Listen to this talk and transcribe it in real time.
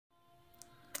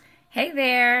Hey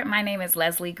there, my name is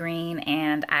Leslie Green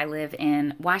and I live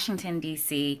in Washington,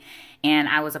 D.C. And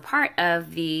I was a part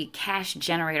of the Cash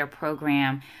Generator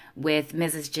program with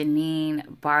Mrs.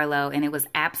 Janine Barlow, and it was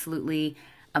absolutely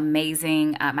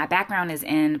amazing. My background is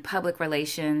in public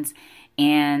relations,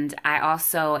 and I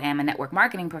also am a network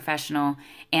marketing professional,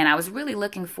 and I was really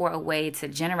looking for a way to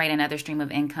generate another stream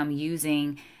of income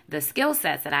using the skill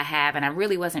sets that I have, and I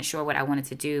really wasn't sure what I wanted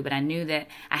to do, but I knew that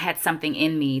I had something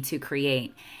in me to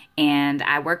create. And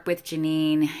I worked with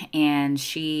Janine, and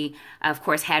she, of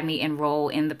course, had me enroll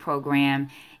in the program.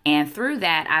 And through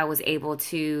that, I was able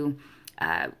to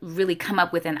really come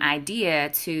up with an idea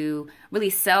to really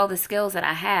sell the skills that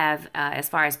I have as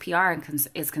far as PR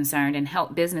is concerned and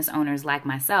help business owners like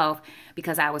myself,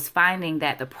 because I was finding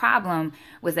that the problem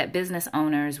was that business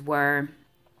owners were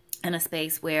in a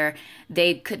space where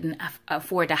they couldn't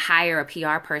afford to hire a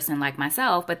PR person like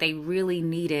myself, but they really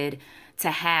needed to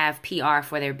have PR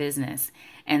for their business.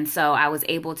 And so I was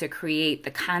able to create the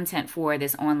content for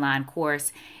this online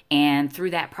course. And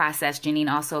through that process,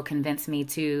 Janine also convinced me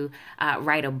to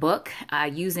write a book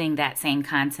using that same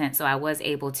content. So I was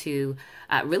able to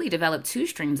really develop two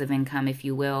streams of income, if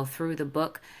you will, through the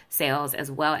book sales as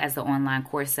well as the online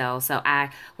course sales. So I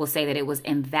will say that it was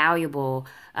invaluable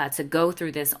to go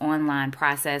through this online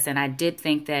process. And I did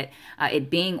think that it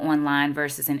being online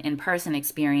versus an in-person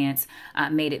experience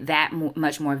made it that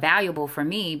much more valuable for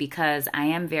me, because I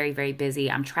am very, very busy.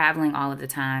 I'm traveling all of the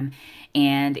time.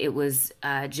 And it was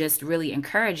just really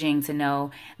encouraging to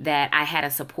know that I had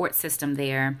a support system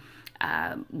there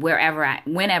whenever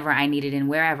I needed it and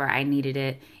wherever I needed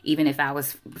it, even if I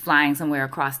was flying somewhere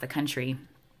across the country.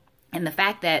 And the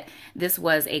fact that this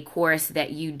was a course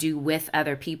that you do with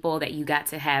other people, that you got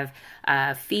to have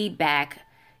feedback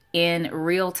in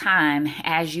real time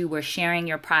as you were sharing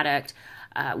your product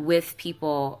with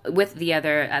the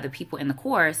other people in the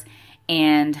course.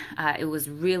 And it was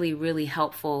really, really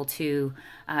helpful to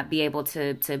be able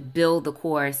to build the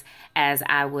course as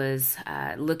I was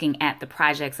looking at the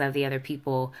projects of the other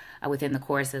people within the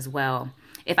course as well.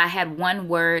 If I had one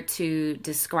word to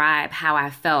describe how I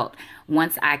felt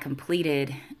once I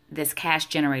completed this Cash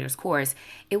Generators course,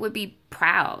 it would be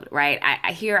proud, right?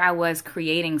 Here I was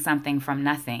creating something from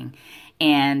nothing,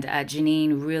 and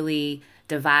Janine really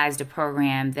devised a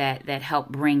program that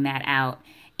helped bring that out.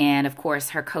 And of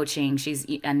course, her coaching, she's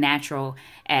a natural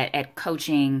at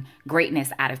coaching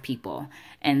greatness out of people.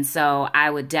 And so I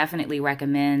would definitely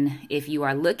recommend, if you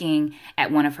are looking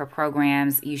at one of her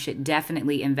programs, you should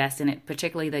definitely invest in it,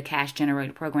 particularly the Cash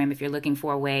Generator program, if you're looking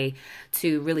for a way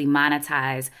to really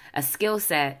monetize a skill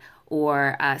set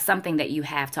or something that you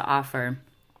have to offer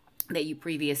that you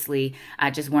previously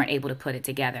just weren't able to put it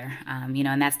together.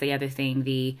 And that's the other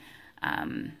thing,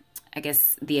 I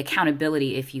guess the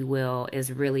accountability, if you will,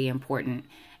 is really important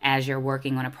as you're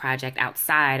working on a project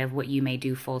outside of what you may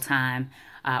do full-time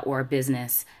or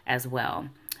business as well.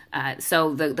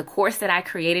 So the course that I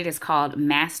created is called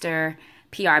Master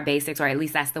PR Basics, or at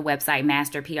least that's the website,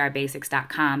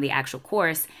 masterprbasics.com, the actual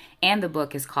course, and the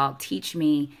book is called Teach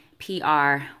Me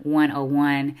PR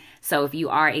 101. So if you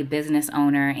are a business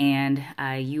owner and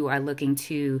you are looking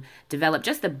to develop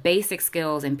just the basic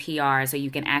skills in PR so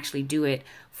you can actually do it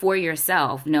for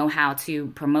yourself, know how to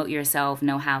promote yourself,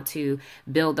 know how to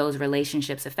build those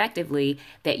relationships effectively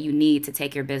that you need to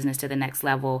take your business to the next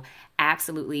level,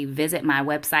 absolutely visit my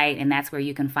website, and that's where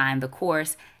you can find the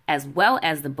course as well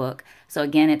as the book. So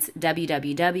again, it's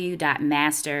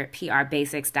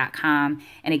www.masterprbasics.com.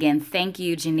 And again, thank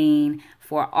you, Janine,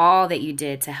 for all that you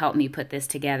did to help me put this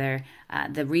together.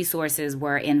 The resources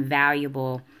were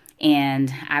invaluable,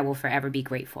 and I will forever be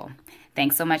grateful.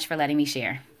 Thanks so much for letting me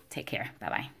share. Take care.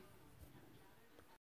 Bye-bye.